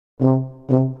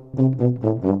Hello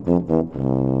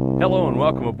and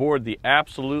welcome aboard the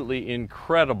absolutely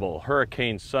incredible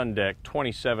Hurricane SunDeck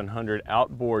 2700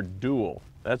 outboard dual.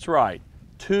 That's right,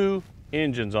 2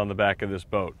 engines on the back of this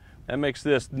boat. That makes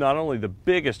this not only the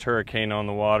biggest Hurricane on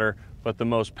the water, but the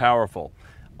most powerful.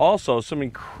 Also, some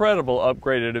incredible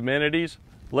upgraded amenities.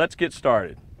 Let's get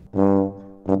started.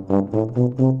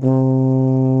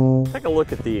 Take a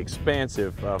look at the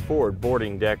expansive forward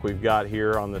boarding deck we've got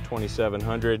here on the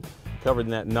 2700. Covered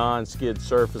in that non-skid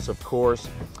surface, of course.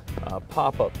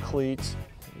 Pop-up cleats,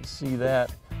 you see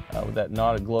that with that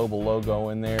Nautic Global logo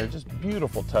in there. Just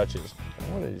beautiful touches.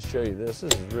 I wanted to show you this.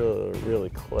 This is really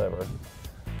clever.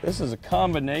 This is a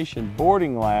combination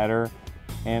boarding ladder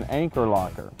and anchor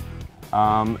locker.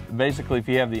 Basically, if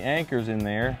you have the anchors in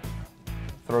there,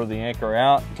 throw the anchor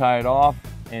out, tie it off,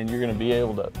 and you're going to be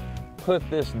able to put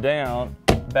this down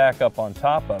back up on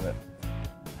top of it.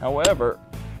 However,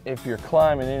 if you're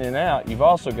climbing in and out, you've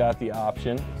also got the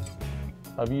option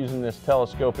of using this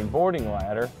telescoping boarding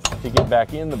ladder to get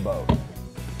back in the boat.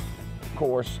 Of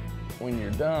course, when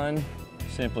you're done,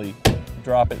 simply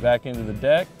drop it back into the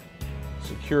deck,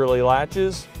 securely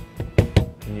latches,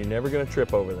 and you're never going to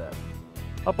trip over that.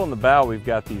 Up on the bow, we've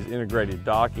got these integrated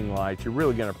docking lights. You're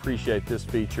really going to appreciate this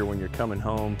feature when you're coming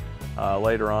home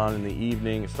later on in the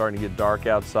evening. It's starting to get dark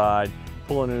outside,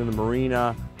 pulling into the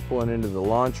marina, pulling into the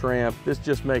launch ramp. This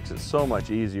just makes it so much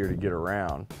easier to get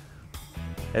around.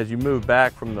 As you move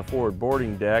back from the forward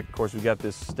boarding deck, of course, we've got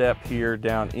this step here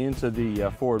down into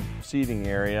the forward seating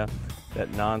area,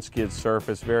 that non-skid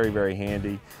surface, very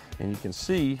handy. And you can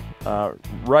see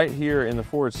right here in the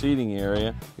forward seating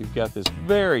area, we've got this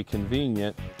very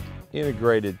convenient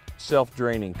integrated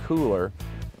self-draining cooler.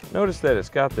 Notice that it's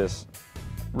got this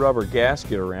rubber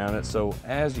gasket around it, so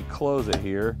as you close it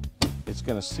here, it's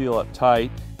going to seal up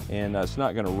tight and it's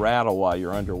not going to rattle while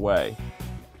you're underway.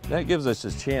 That gives us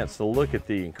a chance to look at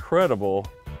the incredible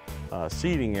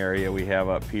seating area we have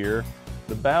up here.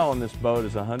 The bow on this boat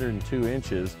is 102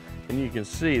 inches, and you can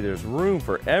see there's room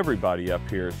for everybody up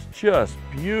here. It's just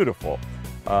beautiful.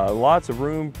 Lots of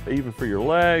room even for your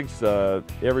legs.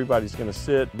 Everybody's going to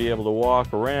sit, be able to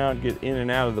walk around, get in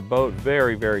and out of the boat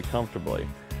very comfortably.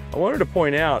 I wanted to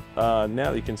point out, now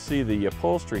that you can see the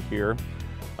upholstery here,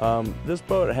 this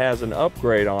boat has an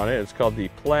upgrade on it. It's called the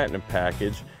Platinum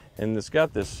Package, and it's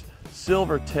got this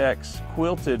SilverTex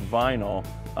quilted vinyl,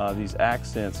 these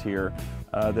accents here.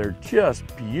 They're just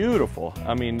beautiful.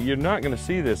 I mean, you're not going to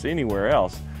see this anywhere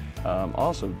else.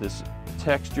 Also, this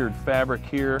textured fabric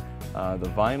here,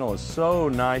 the vinyl is so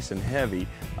nice and heavy,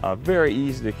 very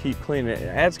easy to keep clean. It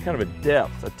adds kind of a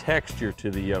depth, a texture to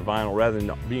the vinyl rather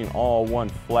than being all one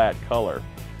flat color.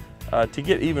 To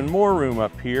get even more room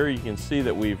up here, you can see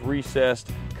that we've recessed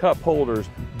cup holders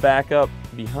back up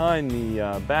behind the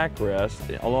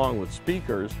backrest along with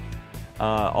speakers.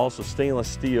 Also stainless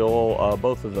steel,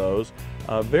 both of those.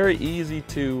 Very easy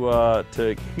to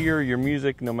hear your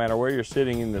music no matter where you're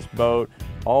sitting in this boat.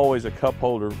 Always a cup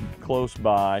holder close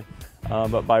by.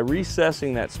 But by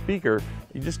recessing that speaker,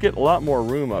 you just get a lot more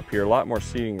room up here, a lot more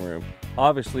seating room.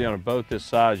 Obviously, on a boat this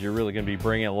size, you're really going to be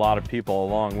bringing a lot of people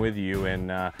along with you,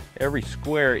 and every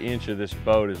square inch of this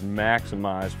boat is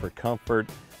maximized for comfort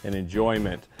and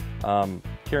enjoyment.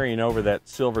 Carrying over that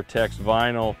SilverTex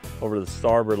vinyl over to the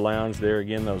starboard lounge there,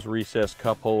 again, those recessed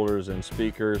cup holders and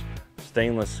speakers,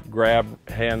 stainless grab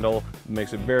handle,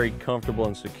 makes it very comfortable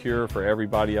and secure for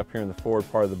everybody up here in the forward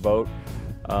part of the boat.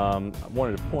 I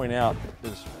wanted to point out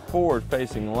this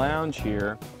forward-facing lounge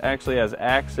here actually has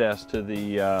access to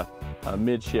the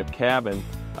midship cabin.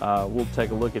 We'll take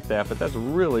a look at that, but that's a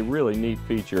really neat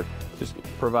feature. Just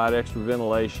provide extra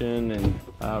ventilation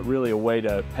and really a way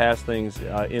to pass things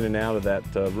in and out of that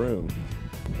room.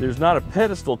 There's not a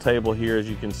pedestal table here, as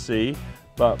you can see,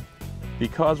 but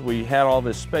because we had all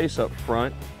this space up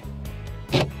front,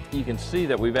 you can see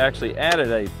that we've actually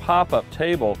added a pop-up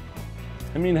table.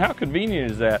 I mean, how convenient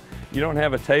is that? You don't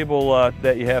have a table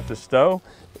that you have to stow.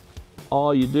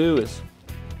 All you do is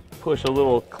push a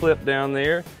little clip down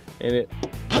there and it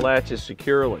latches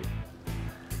securely.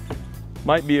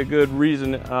 Might be a good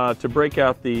reason to break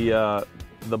out the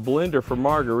blender for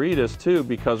margaritas too,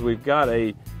 because we've got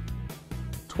a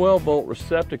 12-volt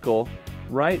receptacle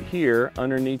right here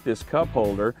underneath this cup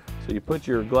holder. So you put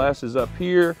your glasses up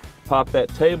here, pop that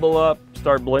table up,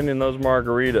 start blending those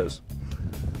margaritas.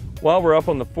 While we're up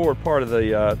on the forward part of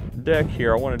the deck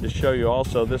here, I wanted to show you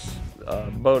also this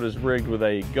boat is rigged with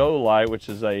a Go light, which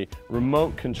is a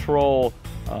remote control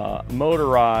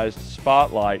motorized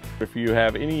spotlight. If you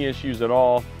have any issues at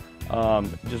all,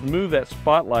 just move that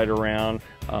spotlight around,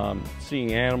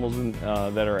 seeing animals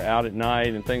that are out at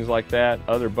night and things like that,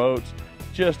 other boats,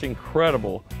 just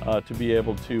incredible to be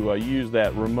able to use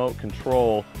that remote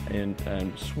control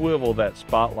and swivel that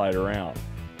spotlight around.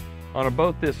 On a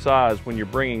boat this size, when you're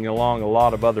bringing along a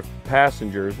lot of other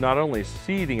passengers, not only is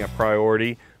seating a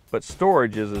priority, but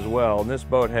storage is as well. And this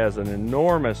boat has an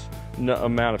enormous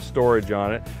amount of storage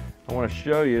on it. I want to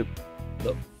show you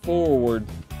the forward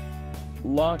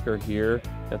locker here.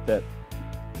 Got that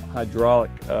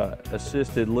hydraulic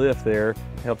assisted lift there,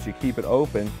 helps you keep it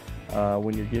open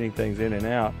when you're getting things in and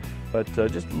out. But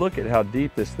just look at how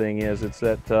deep this thing is. It's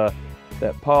that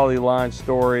polyline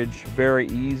storage, very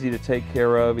easy to take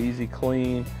care of, easy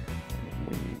clean.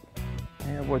 When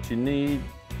you have what you need,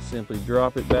 simply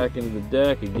drop it back into the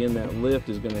deck. Again, that lift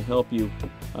is going to help you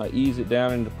ease it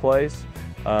down into place.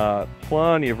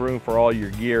 Plenty of room for all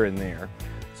your gear in there.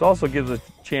 This also gives us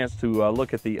a chance to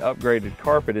look at the upgraded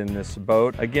carpet in this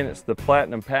boat. Again, it's the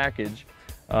Platinum package.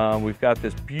 We've got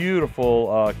this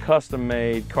beautiful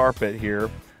custom-made carpet here.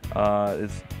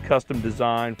 It's custom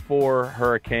designed for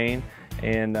Hurricane,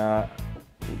 and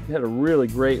had a really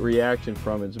great reaction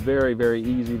from it. It's very, very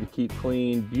easy to keep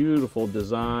clean, beautiful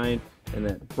design, and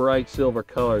that bright silver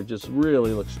color just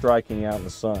really looks striking out in the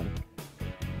sun.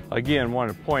 Again,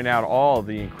 wanted to point out all of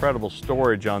the incredible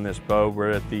storage on this boat.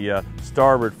 We're at the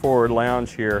starboard forward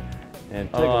lounge here,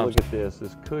 and take a look at this.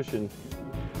 This cushion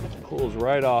pulls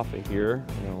right off of here,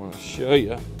 and I want to show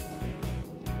you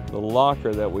the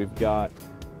locker that we've got.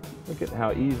 Look at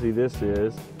how easy this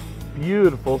is.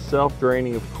 Beautiful,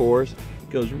 self-draining, of course. It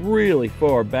goes really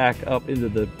far back up into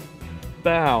the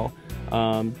bow.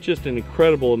 Just an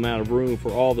incredible amount of room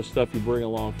for all the stuff you bring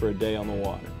along for a day on the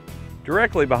water.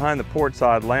 Directly behind the port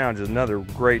side lounge is another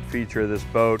great feature of this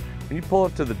boat. When you pull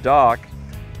up to the dock,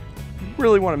 you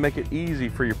really want to make it easy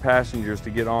for your passengers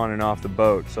to get on and off the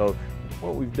boat. So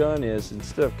what we've done is,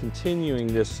 instead of continuing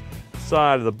this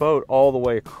side of the boat all the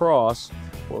way across,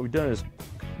 what we've done is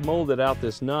molded out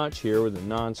this notch here with a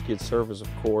non-skid surface, of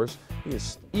course. You can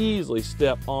easily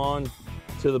step on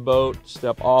to the boat,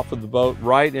 step off of the boat,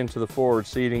 right into the forward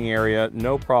seating area,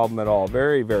 no problem at all.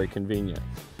 Very, very convenient.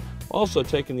 Also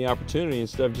taking the opportunity,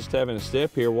 instead of just having a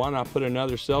step here, why not put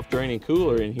another self-draining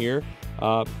cooler in here?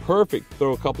 Perfect.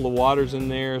 Throw a couple of waters in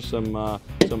there, some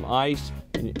ice,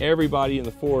 and everybody in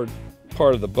the forward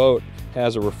part of the boat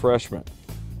has a refreshment.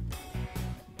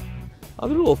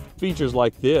 Other little features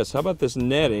like this, how about this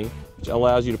netting, which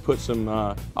allows you to put some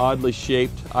oddly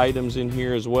shaped items in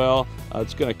here as well.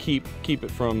 It's going to keep it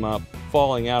from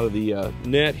falling out of the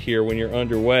net here when you're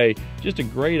underway. Just a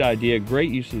great idea,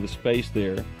 great use of the space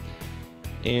there.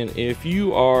 And if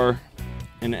you are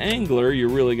an angler, you're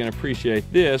really going to appreciate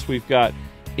this. We've got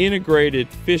integrated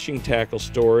fishing tackle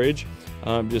storage.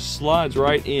 Just slides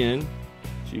right in,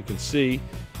 as you can see,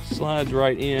 slides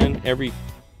right in.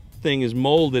 Everything is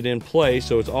molded in place,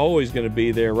 so it's always going to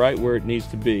be there right where it needs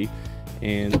to be.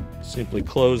 And simply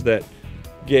close that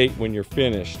gate when you're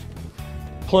finished.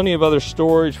 Plenty of other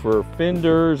storage for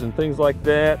fenders and things like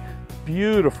that.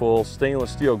 Beautiful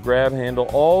stainless steel grab handle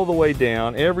all the way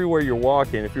down everywhere you're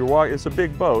walking. If you're walking, it's a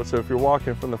big boat, so if you're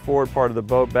walking from the forward part of the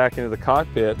boat back into the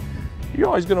cockpit, you're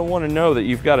always going to want to know that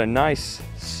you've got a nice,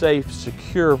 safe,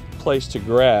 secure place to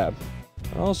grab.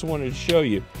 I also wanted to show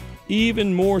you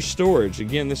even more storage.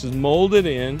 Again, this is molded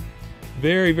in,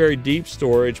 very, very deep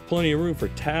storage, plenty of room for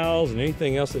towels and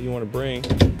anything else that you want to bring.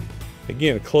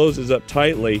 Again, it closes up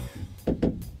tightly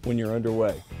when you're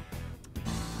underway.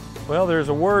 Well, there's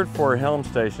a word for helm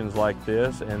stations like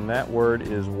this, and that word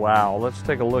is wow. Let's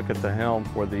take a look at the helm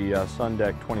for the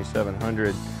SunDeck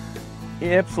 2700.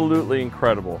 Absolutely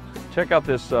incredible. Check out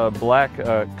this black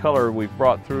color we've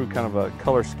brought through, kind of a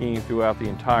color scheme throughout the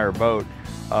entire boat.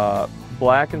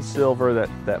 Black and silver,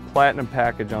 that platinum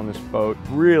package on this boat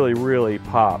really, really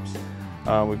pops.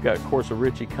 We've got, of course, a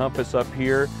Ritchie compass up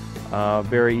here,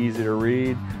 very easy to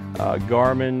read.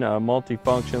 Garmin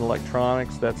multifunction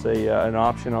electronics, that's an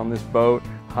option on this boat.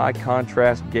 High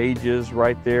contrast gauges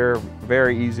right there,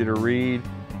 very easy to read.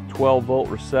 12-volt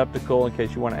receptacle in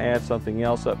case you want to add something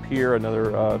else up here,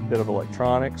 another bit of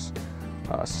electronics.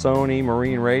 Sony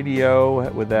marine radio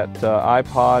with that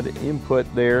iPod input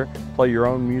there. Play your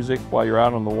own music while you're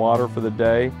out on the water for the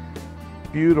day.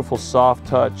 Beautiful soft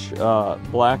touch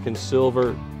black and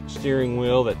silver steering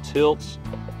wheel that tilts.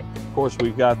 Of course,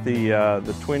 we've got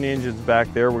the twin engines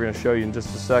back there. We're going to show you in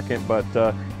just a second, but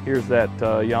here's that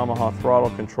Yamaha throttle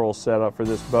control setup for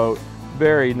this boat.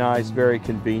 Very nice, very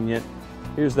convenient.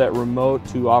 Here's that remote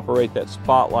to operate that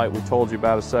spotlight we told you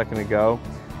about a second ago.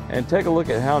 And take a look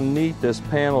at how neat this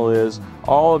panel is.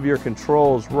 All of your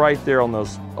controls right there on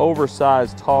those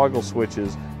oversized toggle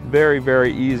switches. Very,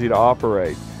 very easy to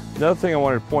operate. Another thing I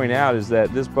wanted to point out is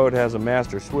that this boat has a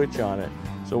master switch on it.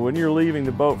 So when you're leaving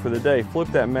the boat for the day, flip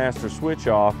that master switch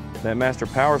off, that master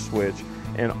power switch,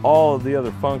 and all of the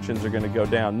other functions are going to go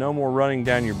down. No more running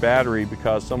down your battery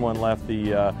because someone left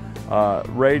the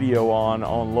radio on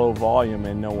low volume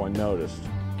and no one noticed.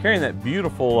 Carrying that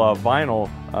beautiful vinyl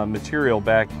material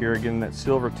back here, again that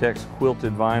Silvertex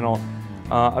quilted vinyl.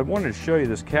 I wanted to show you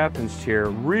this captain's chair,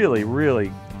 really,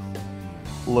 really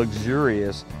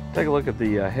luxurious. Take a look at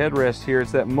the headrest here.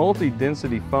 It's that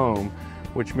multi-density foam,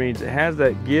 which means it has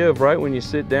that give right when you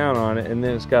sit down on it, and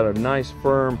then it's got a nice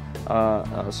firm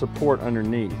support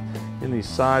underneath. And these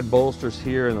side bolsters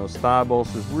here and those thigh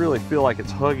bolsters really feel like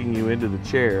it's hugging you into the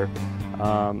chair.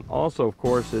 Also, of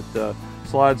course, it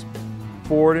slides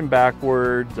forward and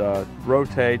backwards,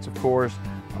 rotates, of course,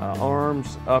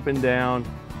 arms up and down.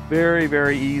 Very,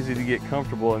 very easy to get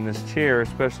comfortable in this chair,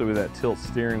 especially with that tilt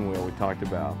steering wheel we talked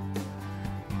about.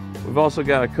 We've also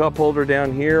got a cup holder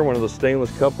down here, one of those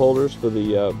stainless cup holders for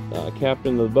the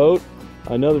captain of the boat.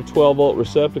 Another 12-volt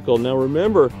receptacle. Now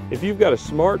remember, if you've got a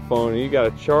smartphone and you've got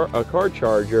a car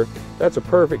charger, that's a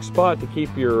perfect spot to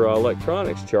keep your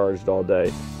electronics charged all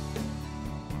day.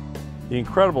 The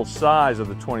incredible size of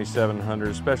the 2700,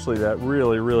 especially that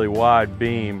really, really wide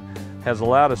beam, has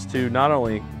allowed us to not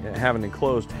only have an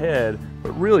enclosed head,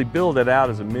 but really build it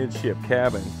out as a midship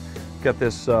cabin. Got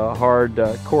this hard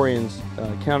Corian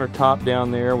countertop down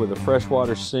there with a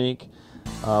freshwater sink,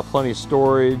 plenty of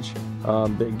storage.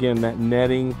 Again, that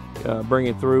netting, bring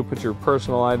it through, put your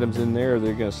personal items in there.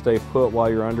 They're going to stay put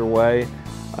while you're underway.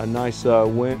 A nice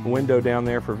window down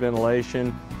there for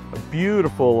ventilation. A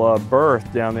beautiful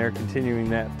berth down there, continuing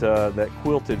that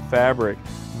quilted fabric.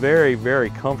 Very,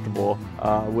 very comfortable,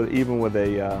 even with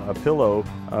a pillow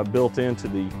built into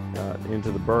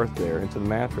the berth there, into the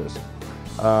mattress.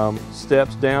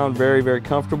 Steps down, very, very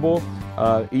comfortable.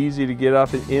 Easy to get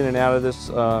up in and out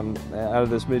of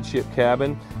this midship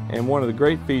cabin. And one of the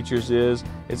great features is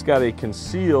it's got a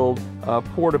concealed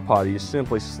porta potty. You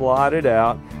simply slide it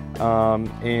out,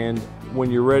 and when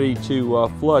you're ready to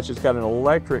flush, it's got an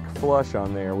electric flush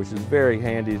on there, which is very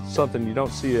handy. It's something you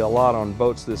don't see a lot on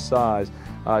boats this size.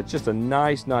 It's just a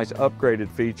nice, nice upgraded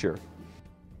feature.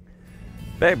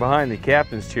 Back behind the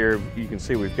captain's chair, you can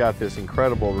see we've got this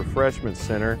incredible refreshment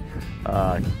center.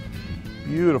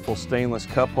 Beautiful stainless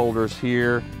cup holders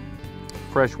here,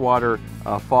 freshwater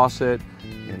faucet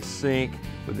and sink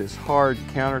with this hard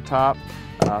countertop.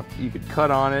 You could cut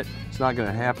on it; it's not going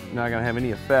to have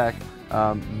any effect.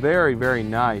 Very, very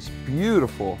nice,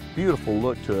 beautiful, beautiful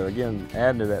look to it. Again,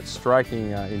 adding to that striking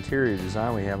interior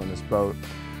design we have on this boat.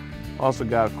 Also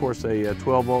got, of course, a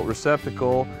 12-volt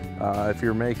receptacle if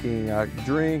you're making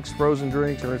drinks, frozen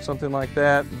drinks, or something like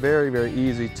that. Very, very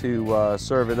easy to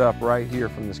serve it up right here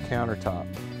from this countertop.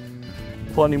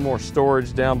 Plenty more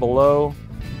storage down below.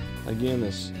 Again,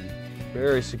 this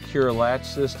very secure latch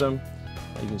system.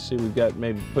 You can see we've got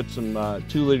maybe put some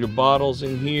 2-liter bottles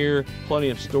in here. Plenty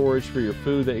of storage for your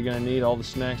food that you're going to need, all the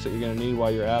snacks that you're going to need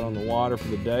while you're out on the water for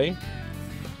the day.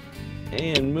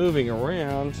 And moving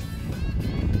around,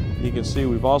 you can see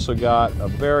we've also got a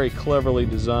very cleverly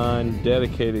designed,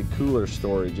 dedicated cooler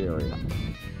storage area.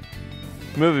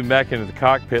 Moving back into the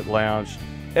cockpit lounge,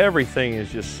 everything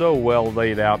is just so well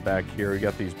laid out back here. We've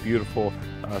got these beautiful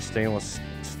stainless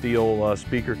steel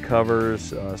speaker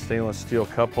covers, stainless steel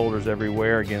cup holders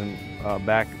everywhere. Again,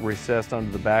 back recessed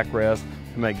under the backrest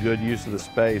to make good use of the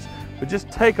space. But just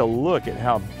take a look at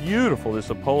how beautiful this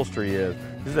upholstery is.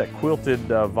 This is that quilted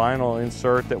vinyl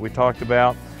insert that we talked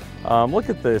about. Look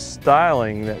at the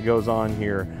styling that goes on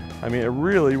here. I mean, it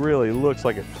really, really looks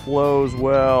like it flows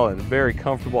well and very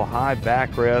comfortable. High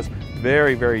backrest,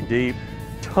 very, very deep.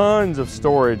 Tons of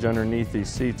storage underneath these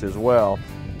seats as well.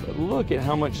 But look at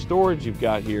how much storage you've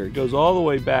got here. It goes all the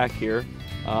way back here.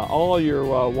 All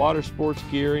your water sports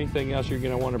gear, anything else you're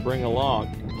going to want to bring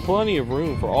along. Plenty of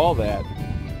room for all that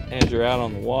as you're out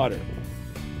on the water.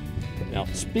 Now,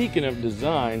 speaking of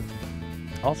design,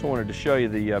 I also wanted to show you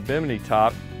the bimini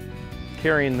top,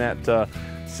 carrying that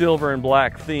silver and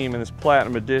black theme in this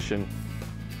platinum edition.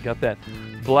 Got that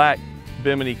black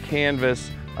bimini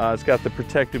canvas. It's got the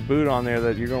protective boot on there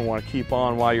that you're going to want to keep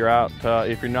on while you're out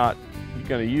if you're not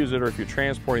going to use it or if you're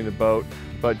transporting the boat,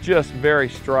 but just very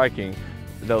striking.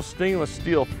 Those stainless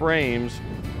steel frames,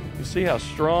 you see how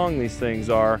strong these things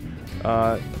are.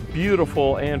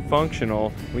 Beautiful and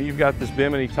functional. When you've got this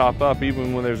bimini top up,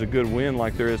 even when there's a good wind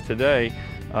like there is today,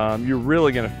 you're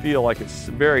really going to feel like it's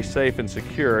very safe and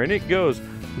secure. And it goes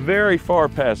very far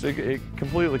past. It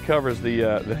completely covers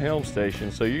the helm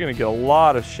station, so you're going to get a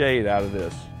lot of shade out of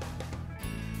this.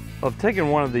 I've taken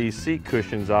one of these seat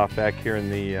cushions off back here in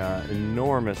the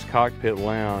enormous cockpit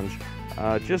lounge.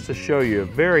 just to show you,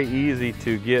 very easy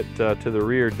to get to the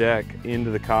rear deck into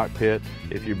the cockpit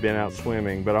if you've been out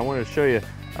swimming. But I wanted to show you,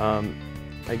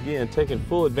 again, taking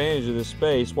full advantage of this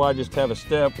space. Why just have a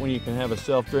step when you can have a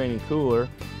self-draining cooler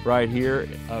right here?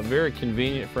 Very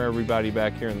convenient for everybody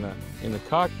back here in the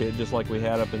cockpit, just like we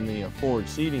had up in the forward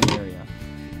seating area.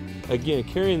 Again,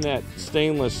 carrying that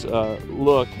stainless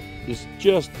look is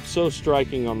just so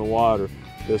striking on the water.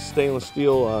 The stainless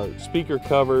steel speaker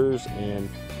covers and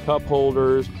cup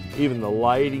holders, even the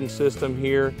lighting system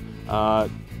here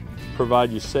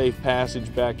provide you safe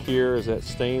passage back here. Is that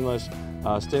stainless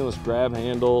grab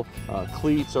handle.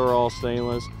 Cleats are all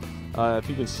stainless. If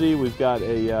you can see, we've got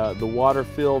the water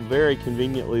fill very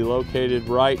conveniently located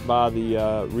right by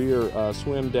the rear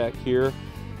swim deck here.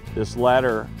 This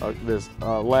ladder,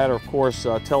 of course,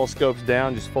 telescopes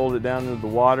down. Just fold it down into the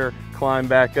water, climb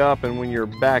back up, and when you're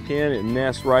back in, it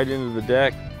nests right into the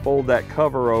deck. Fold that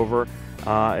cover over,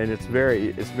 and it's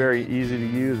very easy to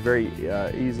use, very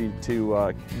easy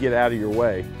to get out of your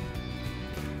way.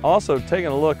 Also, taking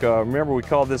a look, remember we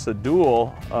call this a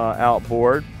dual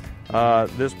outboard.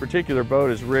 This particular boat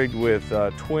is rigged with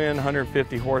twin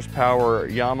 150 horsepower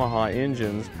Yamaha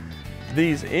engines.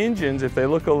 These engines, if they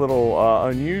look a little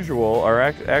unusual,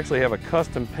 actually have a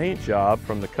custom paint job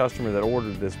from the customer that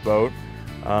ordered this boat.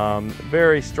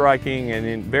 Very striking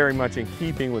and very much in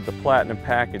keeping with the platinum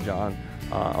package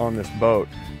on this boat.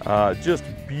 Just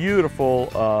beautiful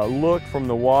look from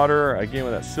the water, again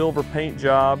with that silver paint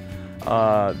job.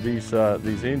 These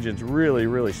engines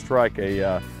really strike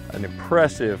an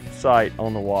impressive sight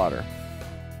on the water.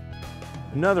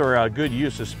 Another good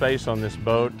use of space on this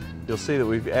boat, you'll see that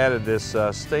we've added this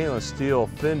stainless steel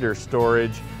fender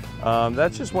storage.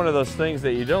 That's just one of those things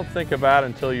that you don't think about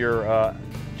until you're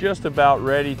just about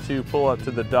ready to pull up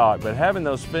to the dock. But having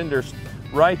those fenders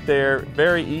right there,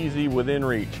 very easy, within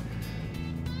reach.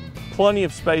 Plenty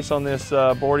of space on this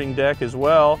boarding deck as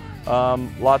well.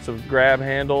 Lots of grab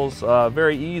handles,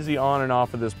 very easy on and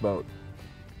off of this boat.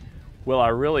 Well, I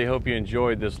really hope you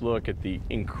enjoyed this look at the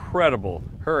incredible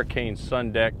Hurricane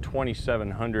SunDeck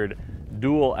 2700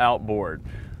 dual outboard.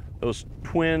 Those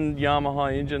twin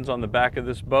Yamaha engines on the back of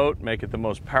this boat make it the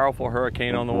most powerful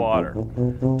Hurricane on the water.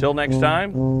 Till next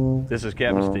time, this is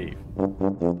Captain Steve.